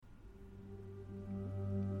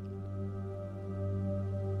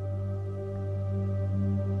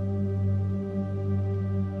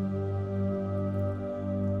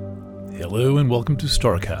Hello and welcome to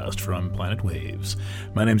StarCast from Planet Waves.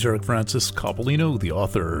 My name's Eric Francis Coppolino, the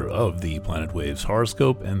author of the Planet Waves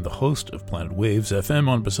horoscope and the host of Planet Waves FM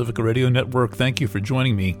on Pacifica Radio Network. Thank you for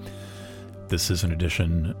joining me. This is an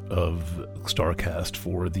edition of StarCast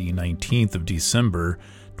for the 19th of December,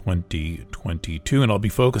 2022, and I'll be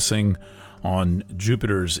focusing on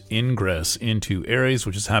Jupiter's ingress into Aries,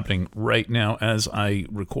 which is happening right now as I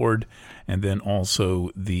record, and then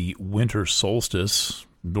also the winter solstice,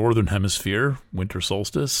 northern hemisphere winter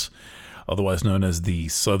solstice, otherwise known as the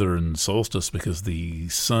southern solstice because the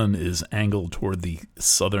sun is angled toward the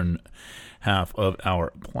southern half of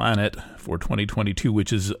our planet for 2022,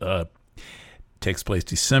 which is takes place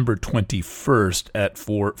December 21st at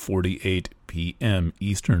 4:48 p.m.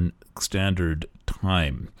 Eastern Standard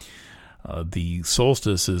Time. The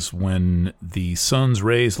solstice is when the sun's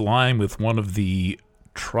rays align with one of the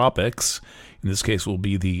tropics. In this case will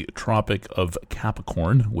be the Tropic of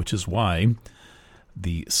Capricorn, which is why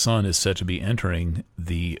the sun is said to be entering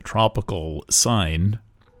the tropical sign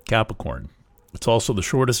Capricorn. It's also the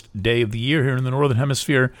shortest day of the year here in the Northern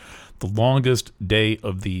Hemisphere, the longest day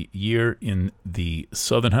of the year in the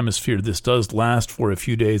Southern Hemisphere. This does last for a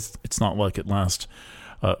few days. It's not like it lasts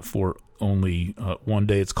for only one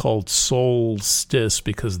day. It's called solstice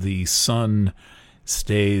because the sun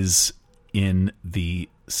stays in the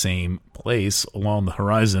same place along the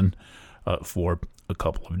horizon for a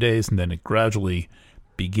couple of days, and then it gradually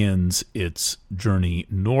begins its journey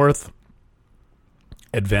north,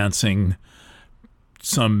 advancing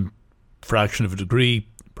some fraction of a degree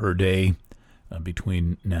per day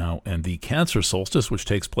between now and the Cancer solstice, which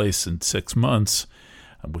takes place in 6 months,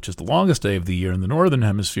 which is the longest day of the year in the Northern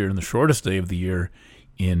Hemisphere and the shortest day of the year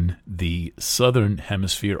in the Southern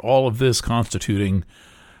Hemisphere. All of this constituting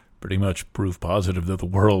pretty much proof positive that the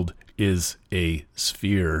world is a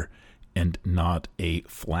sphere and not a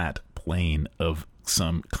flat plane of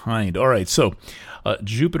some kind. All right, so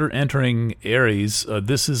Jupiter entering Aries,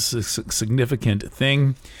 this is a significant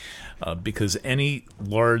thing because any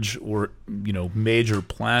large or major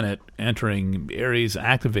planet entering Aries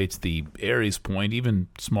activates the Aries point. Even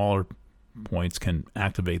smaller points can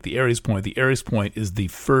activate the Aries point. The Aries point is the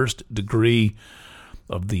first degree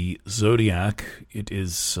of the zodiac. It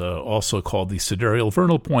is also called the sidereal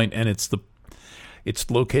vernal point, and it's the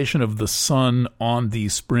location of the sun on the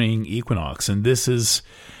spring equinox. And this is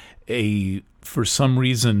for some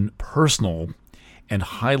reason, personal and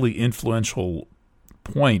highly influential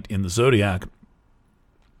point in the zodiac.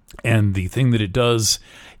 And the thing that it does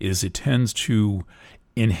is it tends to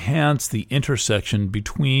enhance the intersection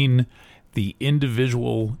between the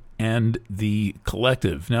individual and the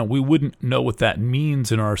collective. Now, we wouldn't know what that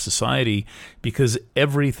means in our society because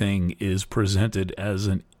everything is presented as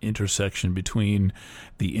an intersection between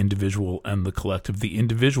the individual and the collective. The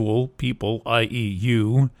individual people, i.e.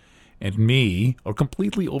 you and me, are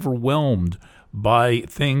completely overwhelmed by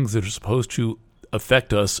things that are supposed to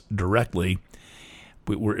affect us directly.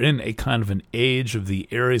 We're in a kind of an age of the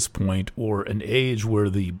Aries point, or an age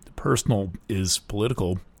where the personal is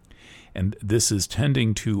political. And this is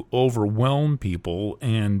tending to overwhelm people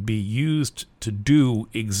and be used to do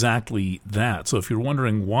exactly that. So if you're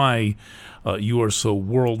wondering why you are so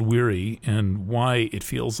world-weary and why it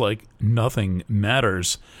feels like nothing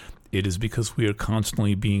matters, it is because we are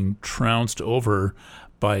constantly being trounced over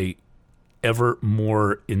by ever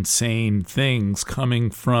more insane things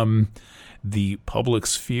coming from the public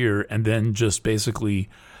sphere, and then just basically,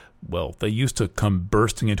 they used to come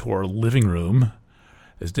bursting into our living room,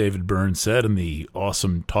 as David Byrne said in the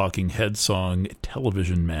awesome Talking Head song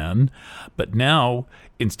Television Man. But now,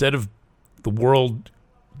 instead of the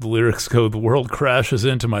lyrics go, the world crashes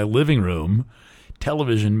into my living room,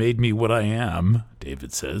 television made me what I am,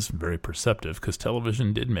 David says, very perceptive, because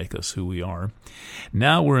television did make us who we are.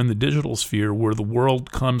 Now we're in the digital sphere where the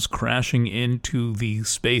world comes crashing into the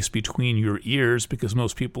space between your ears, because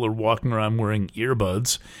most people are walking around wearing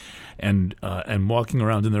earbuds and walking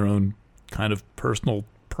around in their own kind of personal,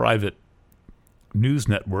 private news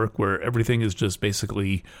network where everything is just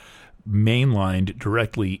basically mainlined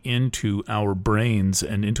directly into our brains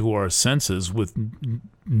and into our senses with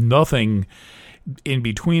nothing in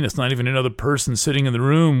between. It's not even another person sitting in the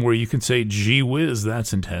room where you can say, gee whiz,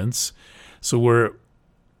 that's intense. So we're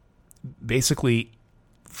basically,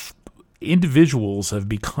 individuals have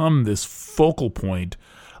become this focal point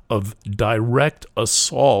of direct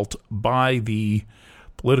assault by the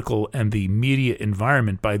political and the media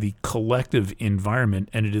environment, by the collective environment,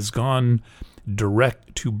 and it has gone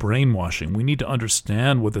direct to brainwashing. We need to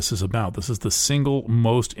understand what this is about. This is the single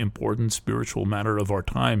most important spiritual matter of our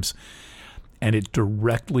times. and it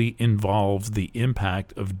directly involves the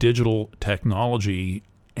impact of digital technology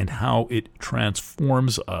and how it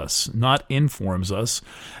transforms us, not informs us,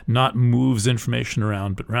 not moves information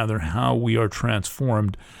around, but rather how we are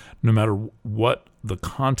transformed no matter what the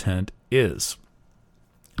content is.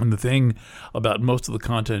 And the thing about most of the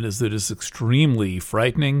content is that it's extremely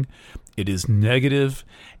frightening, it is negative,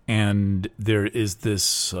 and there is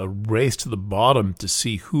this race to the bottom to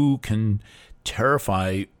see who can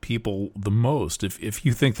terrify people the most. If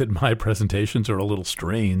you think that my presentations are a little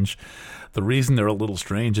strange, the reason they're a little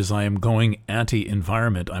strange is I am going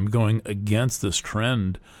anti-environment. I'm going against this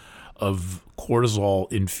trend of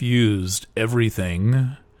cortisol-infused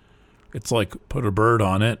everything. It's like put a bird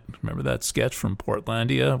on it. Remember that sketch from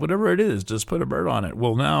Portlandia? Whatever it is, just put a bird on it.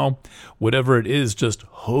 Well, now, whatever it is, just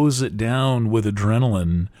hose it down with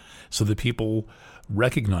adrenaline so that people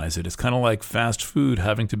recognize it. It's kind of like fast food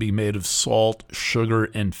having to be made of salt, sugar,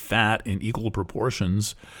 and fat in equal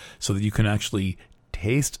proportions so that you can actually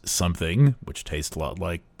taste something, which tastes a lot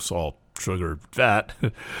like salt, sugar, fat,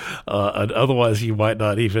 and otherwise you might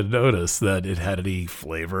not even notice that it had any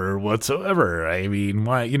flavor whatsoever. I mean,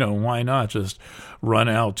 why not just run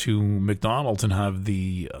out to McDonald's and have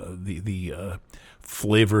the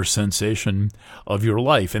flavor sensation of your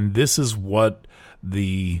life? And this is what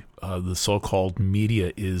the so-called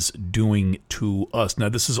media is doing to us. Now,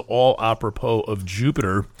 this is all apropos of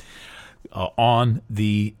Jupiter on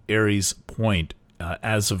the Aries point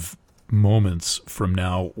as of moments from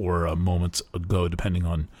now or moments ago, depending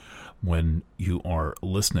on when you are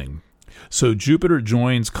listening. So Jupiter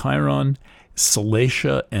joins Chiron,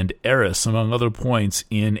 Salacia, and Eris, among other points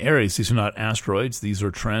in Aries. These are not asteroids. These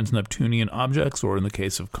are trans-Neptunian objects, or in the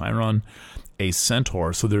case of Chiron, a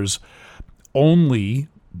centaur. So there's only,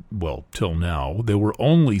 well, till now, there were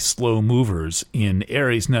only slow movers in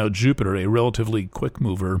Aries. Now Jupiter, a relatively quick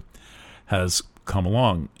mover, has come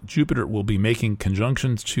along. Jupiter will be making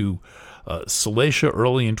conjunctions to Salacia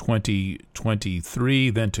early in 2023,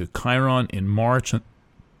 then to Chiron in March,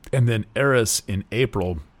 and then Eris in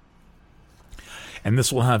April. And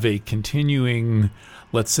this will have a continuing,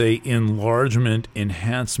 let's say, enlargement,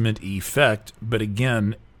 enhancement effect. But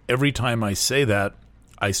again, every time I say that,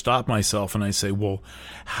 I stop myself and I say, well,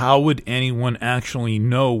 how would anyone actually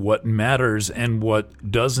know what matters and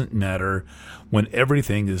what doesn't matter when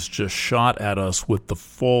everything is just shot at us with the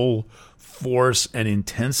full force and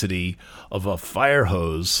intensity of a fire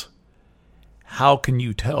hose? How can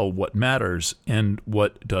you tell what matters and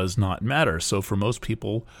what does not matter? So for most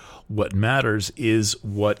people, what matters is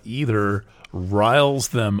what either riles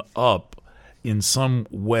them up in some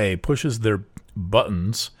way, pushes their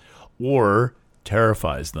buttons, or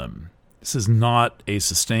terrifies them. This is not a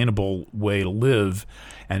sustainable way to live,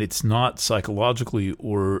 and it's not psychologically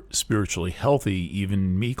or spiritually healthy,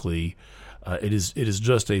 even meekly. It is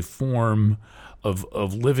just a form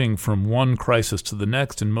of living from one crisis to the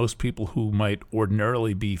next, and most people who might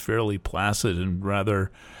ordinarily be fairly placid and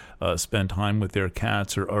rather spend time with their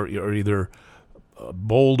cats are either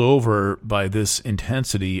bowled over by this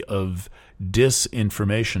intensity of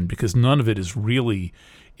disinformation, because none of it is really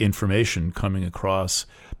information coming across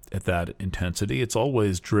at that intensity. It's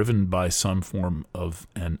always driven by some form of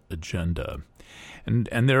an agenda. And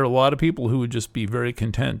there are a lot of people who would just be very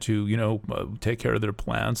content to, take care of their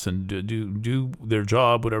plants and do their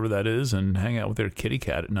job, whatever that is, and hang out with their kitty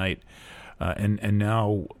cat at night. And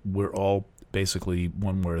now we're all basically,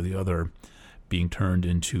 one way or the other, being turned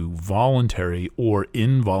into voluntary or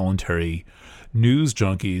involuntary news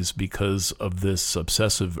junkies because of this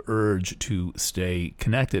obsessive urge to stay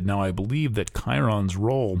connected. Now, I believe that Chiron's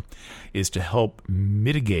role is to help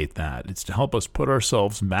mitigate that. It's to help us put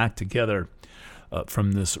ourselves back together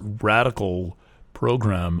from this radical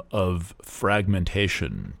program of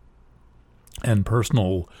fragmentation and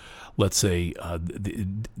personal, let's say,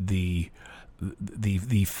 the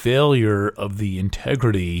failure of the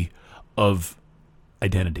integrity of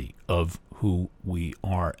identity, of who we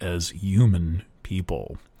are as human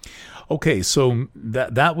people. Okay, so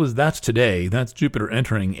that's today. That's Jupiter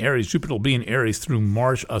entering Aries. Jupiter will be in Aries through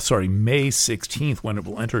May 16th, when it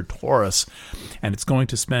will enter Taurus, and it's going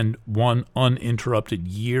to spend one uninterrupted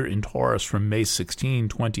year in Taurus from May 16,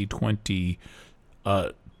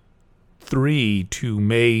 2023 to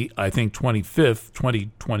May, I think, 25th,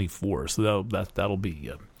 2024. So that'll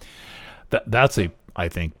be that's I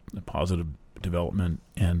think, a positive development,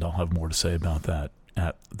 and I'll have more to say about that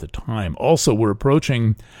at the time. Also, we're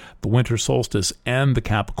approaching the winter solstice and the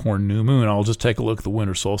Capricorn new moon. I'll just take a look at the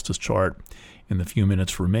winter solstice chart in the few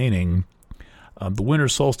minutes remaining. The winter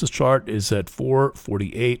solstice chart is at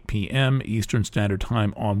 4:48 p.m. Eastern Standard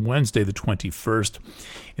Time on Wednesday, the 21st.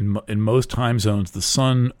 In most time zones, the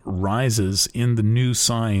sun rises in the new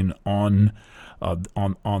sign on the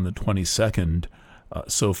 22nd.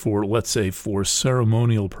 So let's say for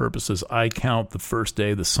ceremonial purposes, I count the first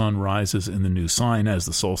day the sun rises in the new sign as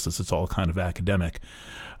the solstice. It's all kind of academic.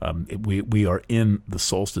 We are in the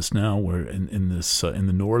solstice now. We're in this in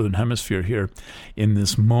the northern hemisphere here, in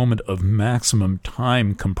this moment of maximum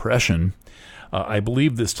time compression. I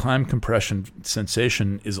believe this time compression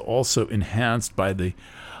sensation is also enhanced by the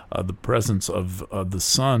presence of the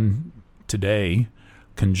sun today,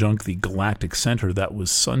 conjunct the galactic center. That was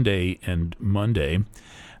Sunday and Monday.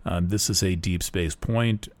 This is a deep space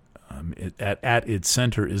point. At its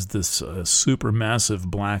center is this supermassive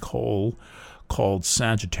black hole called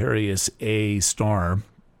Sagittarius A star.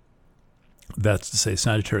 That's to say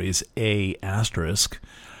Sagittarius A asterisk.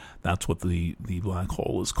 That's what the black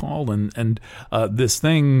hole is called. And this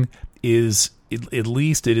thing is, at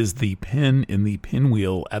least it is the pin in the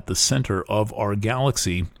pinwheel at the center of our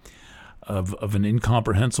galaxy, of an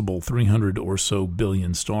incomprehensible 300 or so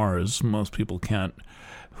billion stars. Most people can't.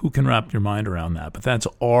 Who can wrap your mind around that? But that's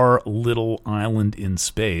our little island in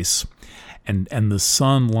space. And the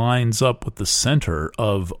sun lines up with the center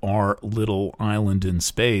of our little island in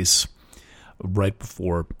space right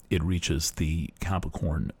before it reaches the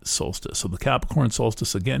Capricorn solstice. So the Capricorn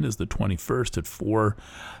solstice, again, is the 21st at 4,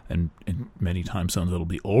 and in many time zones it'll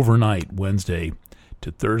be overnight, Wednesday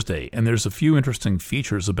to Thursday. And there's a few interesting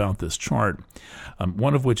features about this chart,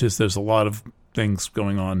 one of which is there's a lot of things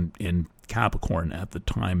going on in Capricorn at the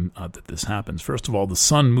time that this happens. First of all, the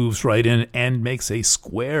sun moves right in and makes a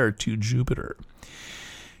square to Jupiter.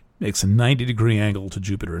 Makes a 90-degree angle to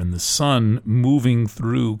Jupiter, and the sun moving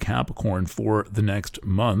through Capricorn for the next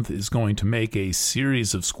month is going to make a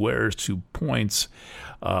series of squares to points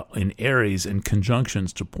in Aries and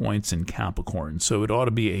conjunctions to points in Capricorn. So it ought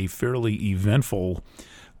to be a fairly eventful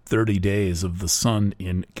 30 days of the sun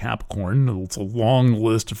in Capricorn. It's a long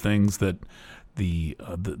list of things that the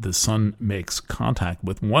sun makes contact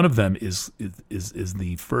with. One of them is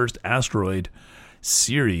the first asteroid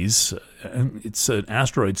series. It's an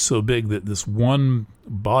asteroid so big that this one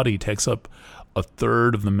body takes up a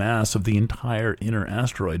third of the mass of the entire inner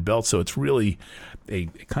asteroid belt. So it's really a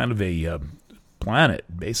kind of a planet,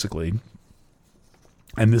 basically.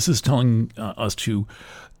 And this is telling us to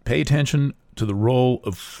pay attention to the role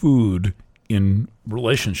of food in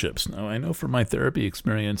relationships. Now, I know from my therapy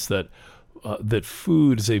experience that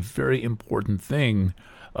food is a very important thing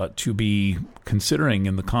to be considering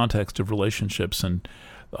in the context of relationships, and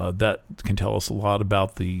that can tell us a lot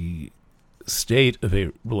about the state of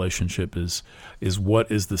a relationship. Is what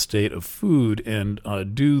is the state of food, and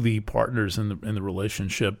do the partners in the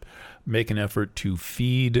relationship make an effort to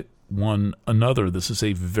feed one another? This is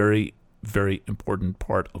a very, very important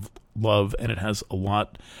part of love, and it has a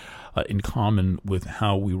lot in common with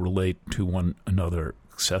how we relate to one another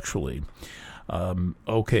sexually.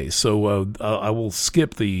 Okay, so I will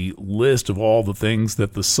skip the list of all the things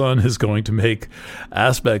that the sun is going to make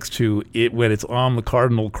aspects to it when it's on the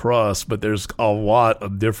cardinal cross, but there's a lot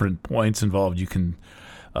of different points involved you can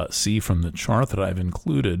see from the chart that I've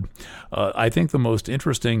included. I think the most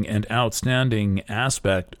interesting and outstanding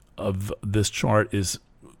aspect of this chart is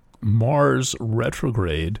Mars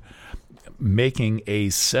retrograde making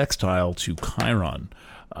a sextile to Chiron.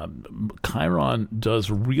 Chiron does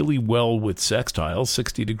really well with sextiles,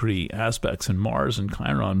 60-degree aspects, and Mars and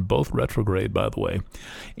Chiron, both retrograde, by the way,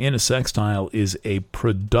 in a sextile is a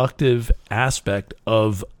productive aspect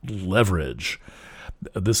of leverage.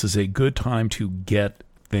 This is a good time to get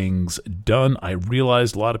things done. I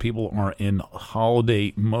realize a lot of people are in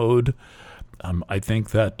holiday mode. I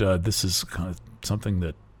think that this is kind of something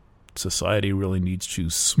that society really needs to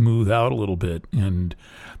smooth out a little bit, and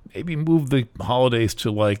maybe move the holidays to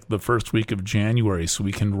like the first week of January so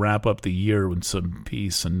we can wrap up the year with some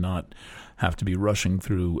peace and not have to be rushing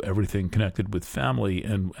through everything connected with family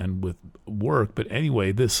and with work. But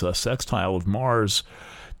anyway, this sextile of Mars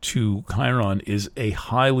to Chiron is a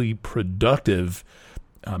highly productive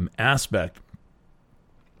aspect.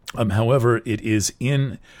 However, it is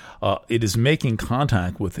making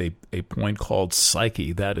contact with a point called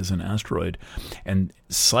Psyche. That is an asteroid, and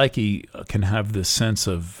Psyche can have this sense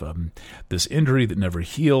of this injury that never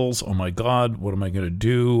heals. Oh my God, what am I going to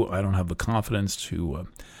do? I don't have the confidence to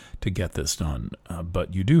get this done.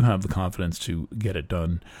 But you do have the confidence to get it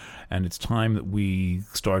done, and it's time that we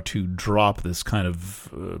start to drop this kind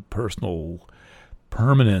of personal,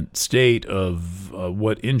 permanent state of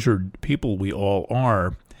what injured people we all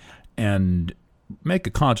are, and make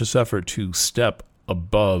a conscious effort to step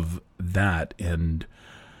above that and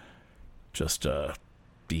just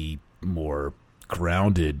be more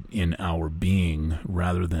grounded in our being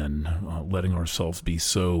rather than letting ourselves be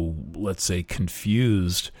so, let's say,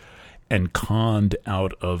 confused and conned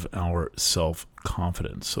out of our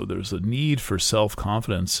self-confidence. So there's a need for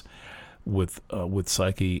self-confidence with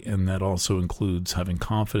Psyche, and that also includes having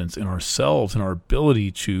confidence in ourselves and our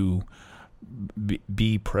ability to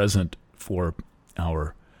be present for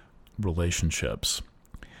our relationships.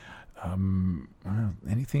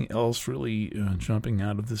 Anything else really jumping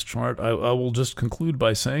out of this chart? I will just conclude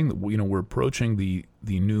by saying that we're approaching the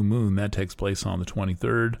new moon. That takes place on the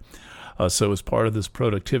 23rd. So as part of this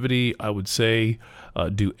productivity, I would say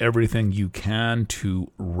do everything you can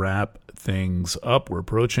to wrap things up. We're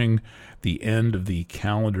approaching the end of the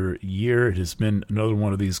calendar year. It has been another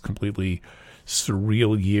one of these completely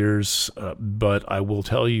surreal years, but I will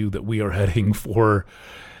tell you that we are heading for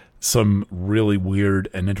some really weird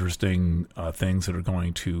and interesting things that are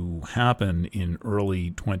going to happen in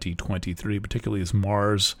early 2023, particularly as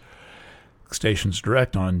Mars stations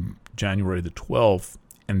direct on January the 12th,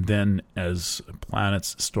 and then as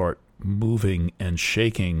planets start moving and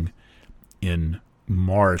shaking in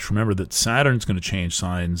March. Remember that Saturn's going to change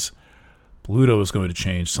signs, Pluto is going to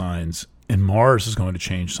change signs, and Mars is going to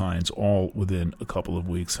change signs all within a couple of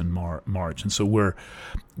weeks in March. And so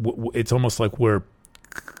it's almost like we're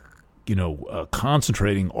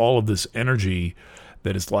concentrating all of this energy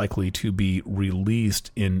that is likely to be released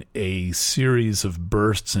in a series of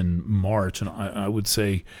bursts in March. And I would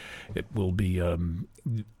say it will be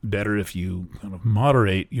better if you kind of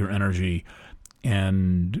moderate your energy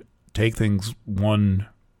and take things one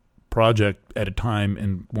project at a time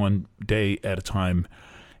and one day at a time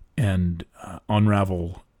and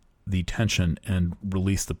unravel the tension and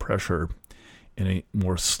release the pressure in a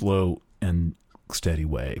more slow and steady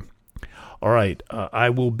way. All right, I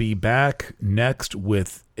will be back next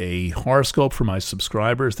with a horoscope for my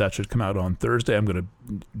subscribers. That should come out on Thursday. I'm going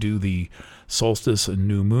to do the solstice and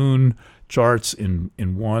new moon charts in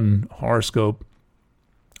one horoscope.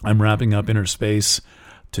 I'm wrapping up Inner Space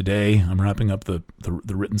today. I'm wrapping up the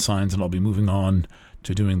written signs, and I'll be moving on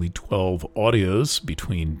to doing the 12 audios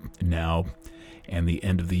between now and the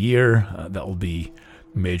end of the year. That will be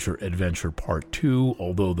Major Adventure Part 2,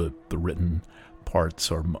 although the written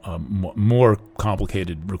parts are more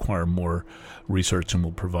complicated, require more research, and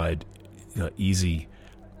will provide easy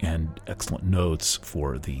and excellent notes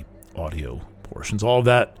for the audio portions. All of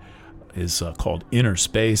that is called Inner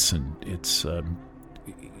Space, and it's,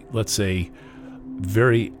 let's say,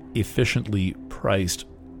 very efficiently priced,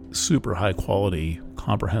 super high quality,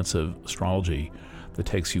 comprehensive astrology that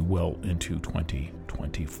takes you well into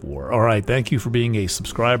 2024. All right, thank you for being a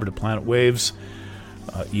subscriber to Planet Waves,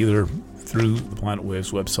 either through the Planet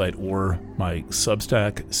Waves website or my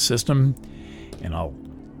Substack system, and I'll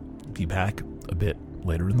be back a bit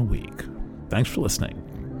later in the week. Thanks for listening,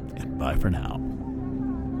 and bye for now.